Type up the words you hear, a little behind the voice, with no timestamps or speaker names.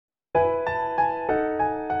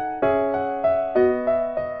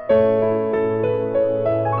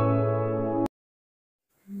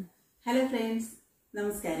Friends,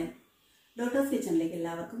 നമസ്കാരം. Daughters കിച്ചണിലേക്ക്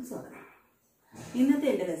എല്ലാവർക്കും സ്വാഗതം. ഇന്നത്തെ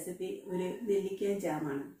എൻ്റെ റെസിപ്പി ഒരു നെല്ലിക്ക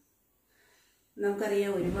ജാമാണ്.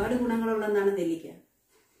 നമുക്കറിയാം ഒരുപാട് ഗുണങ്ങളുള്ളതാണ് നെല്ലിക്ക.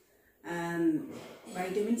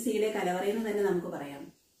 വൈറ്റമിൻ സിയുടെ കലവറയെന്ന് തന്നെ നമുക്ക് പറയാം.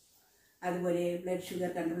 അതുപോലെ ബ്ലഡ്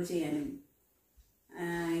ഷുഗർ കൺട്രോൾ ചെയ്യാനും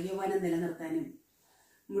യൗവനം നിലനിർത്താനും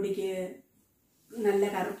മുടിക്ക് നല്ല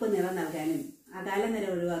കറുപ്പ് നിറം നൽകാനും അകാല നിര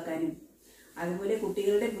ഒഴിവാക്കാനും അതുപോലെ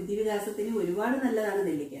കുട്ടികളുടെ ബുദ്ധിവികാസത്തിന് ഒരുപാട് നല്ലതാണ്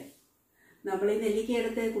നെല്ലിക്ക. നമ്മൾ ഈ നെല്ലിക്ക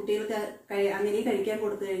എടുത്ത് കുട്ടികൾക്ക് അങ്ങനെ കഴിക്കാൻ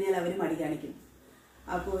കൊടുത്തു കഴിഞ്ഞാൽ അവർ മടി കാണിക്കും.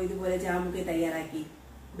 അപ്പോൾ ഇതുപോലെ ജാമൊക്കെ തയ്യാറാക്കി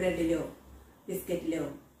ബ്രെഡിലോ ബിസ്ക്കറ്റിലോ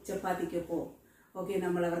ചപ്പാത്തിക്കൊപ്പോ ഒക്കെ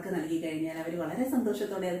നമ്മൾ അവർക്ക് നൽകി കഴിഞ്ഞാൽ അവർ വളരെ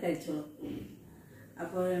സന്തോഷത്തോടെ അത് കഴിച്ചോളും.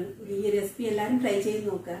 അപ്പോൾ ഈ റെസിപ്പി എല്ലാവരും ട്രൈ ചെയ്ത്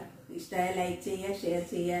നോക്കുക. ഇഷ്ടമായ ലൈക്ക് ചെയ്യുക, ഷെയർ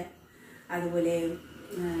ചെയ്യുക. അതുപോലെ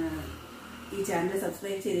ഈ ചാനൽ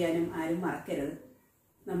സബ്സ്ക്രൈബ് ചെയ്യാനും ആരും മറക്കരുത്.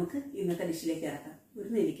 നമുക്ക് ഇന്നത്തെ ഡിഷിലേക്ക് ഇറക്കാം. ഒരു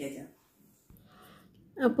നെല്ലിക്ക ജാം.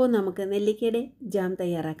 അപ്പോൾ നമുക്ക് നെല്ലിക്കയുടെ ജാം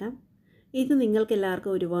തയ്യാറാക്കാം. ഇത് നിങ്ങൾക്ക്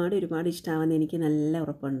എല്ലാവർക്കും ഒരുപാട് ഇഷ്ടമാവുമെന്ന് എനിക്ക് നല്ല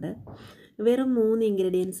ഉറപ്പുണ്ട്. വെറും 3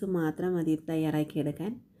 ഇൻഗ്രീഡിയൻസ് മാത്രം മതി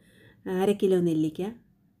തയ്യാറാക്കിയെടുക്കാൻ. 1/2 കിലോ നെല്ലിക്ക,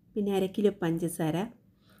 പിന്നെ 1/2 കിലോ പഞ്ചസാര,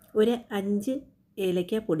 ഒരു 5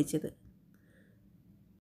 ഏലക്ക പൊടിച്ചത്.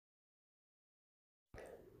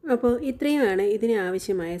 അപ്പോൾ ഇത്രയുമാണ് ഇതിന്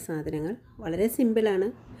ആവശ്യമായ സാധനങ്ങൾ. വളരെ സിമ്പിളാണ്.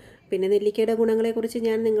 പിന്നെ നെല്ലിക്കയുടെ ഗുണങ്ങളെക്കുറിച്ച്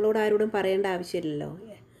ഞാൻ നിങ്ങളോട് ആരോടും പറയേണ്ട ആവശ്യമില്ലല്ലോ.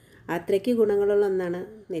 അത്രയ്ക്ക് ഗുണങ്ങളുള്ള ഒന്നാണ്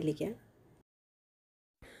നെല്ലിക്ക.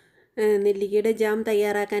 നെല്ലിക്കയുടെ ജാം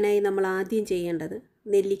തയ്യാറാക്കാനായി നമ്മൾ ആദ്യം ചെയ്യേണ്ടത്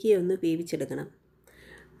നെല്ലിക്കയൊന്ന് വേവിച്ചെടുക്കണം.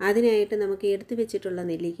 അതിനായിട്ട് നമുക്ക് എടുത്തു വെച്ചിട്ടുള്ള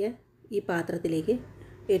നെല്ലിക്ക ഈ പാത്രത്തിലേക്ക്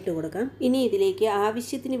ഇട്ട് കൊടുക്കാം. ഇനി ഇതിലേക്ക്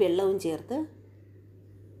ആവശ്യത്തിന് വെള്ളവും ചേർത്ത്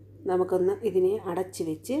നമുക്കൊന്ന് ഇതിനെ അടച്ച്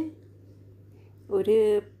വെച്ച് ഒരു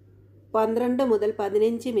 12 മുതൽ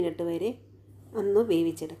 15 മിനിറ്റ് വരെ ഒന്ന്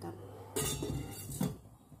വേവിച്ചെടുക്കാം.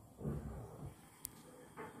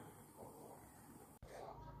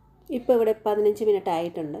 ഇപ്പോൾ ഇവിടെ 15 മിനിറ്റ്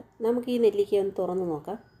ആയിട്ടുണ്ട്. നമുക്ക് ഈ നെല്ലിക്ക ഒന്ന് തുറന്ന്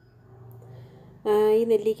നോക്കാം. ഈ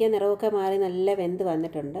നെല്ലിക്ക നിറമൊക്കെ മാറി നല്ല വെന്ത്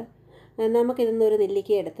വന്നിട്ടുണ്ട്. നമുക്കിതൊന്നൊരു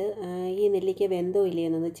നെല്ലിക്ക എടുത്ത് ഈ നെല്ലിക്ക വെന്തോ ഇല്ലയോ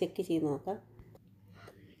എന്നൊന്ന് ചെക്ക് ചെയ്ത് നോക്കാം.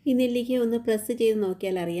 ഈ നെല്ലിക്ക ഒന്ന് പ്രസ് ചെയ്ത്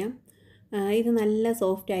നോക്കിയാൽ അറിയാം. ഇത് നല്ല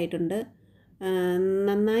സോഫ്റ്റ് ആയിട്ടുണ്ട്,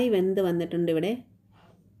 നന്നായി വെന്ത് വന്നിട്ടുണ്ട് ഇവിടെ.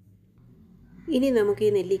 ഇനി നമുക്ക്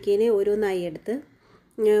ഈ നെല്ലിക്കേനെ ഓരോന്നായി എടുത്ത്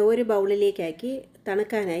ഒരു ബൗളിലേക്കാക്കി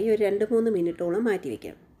തണുക്കാനായി ഒരു 2-3 മിനിറ്റോളം മാറ്റി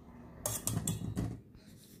വയ്ക്കാം.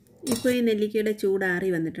 ഇപ്പോൾ ഈ നെല്ലിക്കയുടെ ചൂടാറി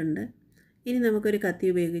വന്നിട്ടുണ്ട്. ഇനി നമുക്കൊരു കത്തി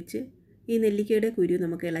ഉപയോഗിച്ച് ഈ നെല്ലിക്കയുടെ കുരു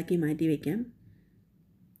നമുക്ക് ഇളക്കി മാറ്റി വയ്ക്കാം.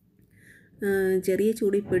 ചെറിയ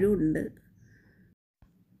ചൂട് ഇപ്പോഴും ഉണ്ട്.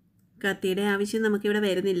 കത്തിയുടെ ആവശ്യം നമുക്കിവിടെ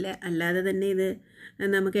വരുന്നില്ല. അല്ലാതെ തന്നെ ഇത്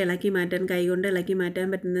നമുക്ക് ഇളക്കി മാറ്റാൻ, കൈകൊണ്ട് ഇളക്കി മാറ്റാൻ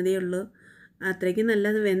പറ്റുന്നതേ ഉള്ളൂ. അത്രയ്ക്ക്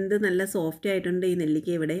നല്ലത് വെന്ത് നല്ല സോഫ്റ്റ് ആയിട്ടുണ്ട് ഈ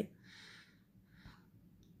നെല്ലിക്ക ഇവിടെ.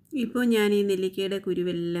 ഇപ്പോൾ ഞാൻ ഈ നെല്ലിക്കയുടെ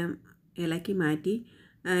കുരുവെല്ലാം ഇളക്കി മാറ്റി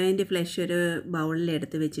അതിൻ്റെ ഫ്ലഷ് ഒരു ബൗളിൽ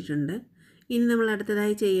എടുത്ത് വെച്ചിട്ടുണ്ട്. ഇനി നമ്മൾ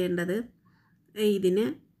അടുത്തതായി ചെയ്യേണ്ടത് ഇതിന്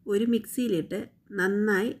ഒരു മിക്സിയിലിട്ട്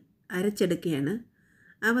നന്നായി അരച്ചെടുക്കുകയാണ്.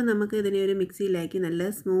 അപ്പോൾ നമുക്ക് ഇതിനെ ഒരു മിക്സിയിലാക്കി നല്ല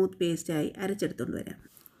സ്മൂത്ത് പേസ്റ്റായി അരച്ചെടുത്തുകൊണ്ട് വരാം.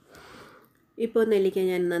 ഇപ്പോൾ നെല്ലിക്ക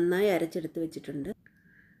ഞാൻ നന്നായി അരച്ചെടുത്ത് വെച്ചിട്ടുണ്ട്.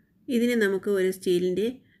 ഇതിനെ നമുക്ക് ഒരു സ്റ്റീലിൻ്റെ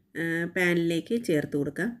പാനിലേക്ക് ചേർത്ത്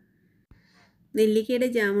കൊടുക്കാം. നെല്ലിക്കയുടെ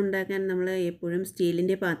ജാം ഉണ്ടാക്കാൻ നമ്മൾ എപ്പോഴും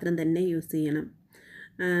സ്റ്റീലിൻ്റെ പാത്രം തന്നെ യൂസ് ചെയ്യണം.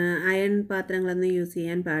 അയൺ പാത്രങ്ങളൊന്നും യൂസ്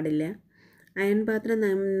ചെയ്യാൻ പാടില്ല. അയൺ പാത്രം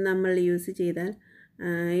നമ്മൾ യൂസ് ചെയ്താൽ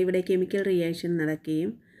ഇവിടെ കെമിക്കൽ റിയാക്ഷൻ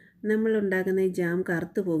നടക്കുകയും നമ്മൾ ഉണ്ടാക്കുന്ന ജാം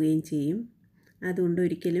കറുത്തു പോവുകയും ചെയ്യും. അതുകൊണ്ട്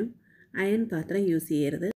ഒരിക്കലും അയൺ പാത്രം യൂസ്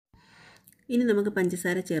ചെയ്യരുത്. ഇനി നമുക്ക്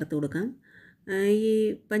പഞ്ചസാര ചേർത്ത് കൊടുക്കാം. ഈ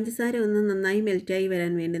പഞ്ചസാര ഒന്ന് നന്നായി മെൽറ്റായി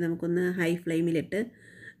വരാൻ വേണ്ടി നമുക്കൊന്ന് ഹൈ ഫ്ലെയിമിലിട്ട്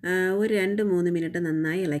ഒരു 2-3 മിനിറ്റ്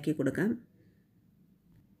നന്നായി ഇളക്കി കൊടുക്കാം.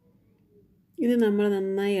 ഇത് നമ്മൾ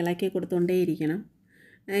നന്നായി ഇളക്കി കൊടുത്തുകൊണ്ടേയിരിക്കണം.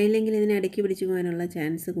 ഇല്ലെങ്കിൽ ഇതിനെ അടുക്കി പിടിച്ചു പോകാനുള്ള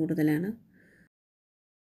ചാൻസ് കൂടുതലാണ്.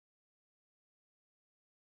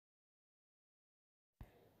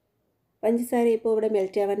 പഞ്ചസാര ഇപ്പോൾ ഇവിടെ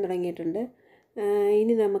മെൽറ്റാവാൻ തുടങ്ങിയിട്ടുണ്ട്.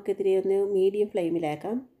 ഇനി നമുക്കിതിനെ ഒന്ന് മീഡിയം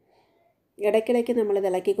ഫ്ലെയിമിലാക്കാം. ഇടയ്ക്കിടയ്ക്ക് നമ്മളിത്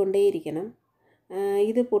ഇളക്കിക്കൊണ്ടേയിരിക്കണം.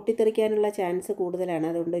 ഇത് പൊട്ടിത്തെറിക്കാനുള്ള ചാൻസ് കൂടുതലാണ്.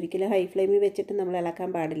 അതുകൊണ്ട് ഒരിക്കലും ഹൈ ഫ്ലെയിമിൽ വെച്ചിട്ട് നമ്മൾ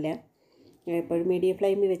ഇളക്കാൻ പാടില്ല. എപ്പോഴും മീഡിയം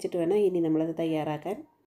ഫ്ലെയിമിൽ വെച്ചിട്ട് വേണം ഇനി നമ്മളത് തയ്യാറാക്കാൻ.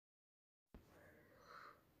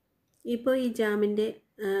 ഇപ്പോൾ ഈ ജാമിൻ്റെ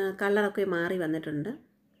കളറൊക്കെ മാറി വന്നിട്ടുണ്ട്.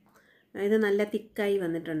 ഇത് നല്ല തിക്കായി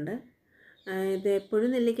വന്നിട്ടുണ്ട്. ഇത് എപ്പോഴും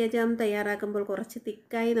നെല്ലിക്ക ജാം തയ്യാറാക്കുമ്പോൾ കുറച്ച്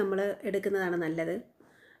തിക്കായി നമ്മൾ എടുക്കുന്നതാണ് നല്ലത്.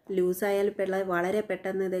 ലൂസായാൽ വളരെ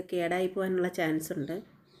പെട്ടെന്ന് ഇത് കേടായി പോകാനുള്ള ചാൻസ് ഉണ്ട്.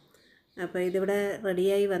 അപ്പോൾ ഇതിവിടെ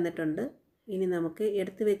റെഡിയായി വന്നിട്ടുണ്ട്. ഇനി നമുക്ക്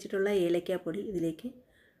എടുത്തു വെച്ചിട്ടുള്ള ഏലക്കാപ്പൊടി ഇതിലേക്ക്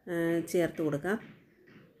ചേർത്ത് കൊടുക്കാം.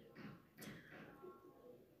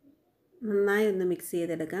 നന്നായി ഒന്ന് മിക്സ്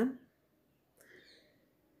ചെയ്തെടുക്കാം.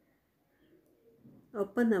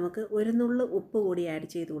 ഒപ്പം നമുക്ക് ഒരു നുള്ളു ഉപ്പ് കൂടി ആഡ്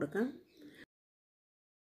ചെയ്ത് കൊടുക്കാം.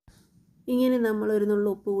 ഇങ്ങനെ നമ്മൾ ഒരു നുള്ളു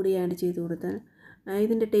ഉപ്പ് കൂടി ആഡ് ചെയ്ത് കൊടുത്താൽ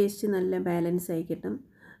ഇതിൻ്റെ ടേസ്റ്റ് നല്ല ബാലൻസായി കിട്ടും.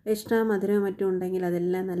 എക്സ്ട്രാ മധുരമോ മറ്റും ഉണ്ടെങ്കിൽ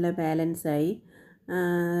അതെല്ലാം നല്ല ബാലൻസായി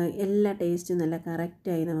എല്ലാ ടേസ്റ്റും നല്ല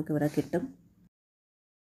കറക്റ്റായി നമുക്കിവിടെ കിട്ടും.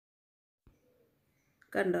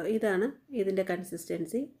 കണ്ടോ, ഇതാണ് ഇതിൻ്റെ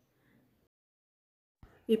കൺസിസ്റ്റൻസി.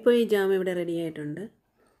 ഇപ്പോൾ ഈ ജാം ഇവിടെ റെഡി ആയിട്ടുണ്ട്.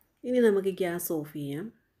 ഇനി നമുക്ക് ഗ്യാസ് ഓഫ് ചെയ്യാം.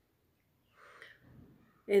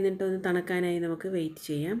 എന്നിട്ടൊന്ന് തണുക്കാനായി നമുക്ക് വെയിറ്റ്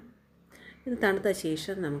ചെയ്യാം. ഇത് തണുത്ത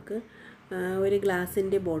ശേഷം നമുക്ക് ഒരു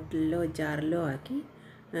ഗ്ലാസിൻ്റെ ബോട്ടിലിലോ ജാറിലോ ആക്കി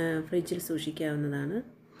ഫ്രിഡ്ജിൽ സൂക്ഷിക്കാവുന്നതാണ്.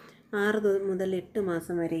 6 മുതൽ 8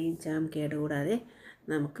 മാസം വരെ ഈ ജാം കേടുകൂടാതെ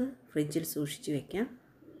നമുക്ക് ഫ്രിഡ്ജിൽ സൂക്ഷിച്ച് വയ്ക്കാം.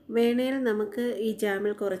 വേണേൽ നമുക്ക് ഈ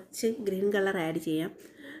ജാമിൽ കുറച്ച് ഗ്രീൻ കളർ ആഡ് ചെയ്യാം.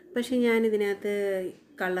 പക്ഷേ ഞാനിതിനകത്ത്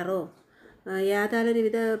കളറോ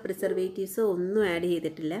യാതൊരുവിധ പ്രിസർവേറ്റീവ്സോ ഒന്നും ആഡ്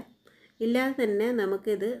ചെയ്തിട്ടില്ല. ഇല്ലാതെ തന്നെ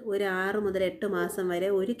നമുക്കിത് ഒരു 6 മുതൽ 8 മാസം വരെ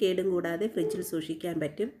ഒരു കേടും കൂടാതെ ഫ്രിഡ്ജിൽ സൂക്ഷിക്കാൻ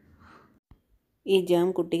പറ്റും. ഈ ജാം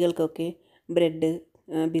കുട്ടികൾക്കൊക്കെ ബ്രെഡ്,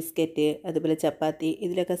 ബിസ്ക്കറ്റ്, അതുപോലെ ചപ്പാത്തി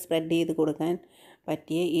ഇതിലൊക്കെ സ്പ്രെഡ് ചെയ്ത് കൊടുക്കാൻ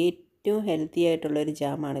പറ്റിയ ഏറ്റവും ഹെൽത്തി ആയിട്ടുള്ളൊരു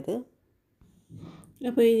ജാമാണിത്.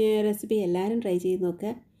 അപ്പോൾ ഈ റെസിപ്പി എല്ലാവരും ട്രൈ ചെയ്ത്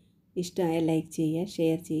നോക്കുക. ഇഷ്ടമായ ലൈക്ക് ചെയ്യുക,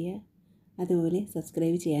 ഷെയർ ചെയ്യുക, അതുപോലെ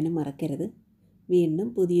സബ്സ്ക്രൈബ് ചെയ്യാനും മറക്കരുത്. വീണ്ടും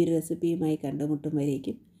പുതിയൊരു റെസിപ്പിയുമായി കണ്ടുമുട്ടും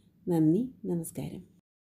വരേക്കും നന്ദി, നമസ്കാരം.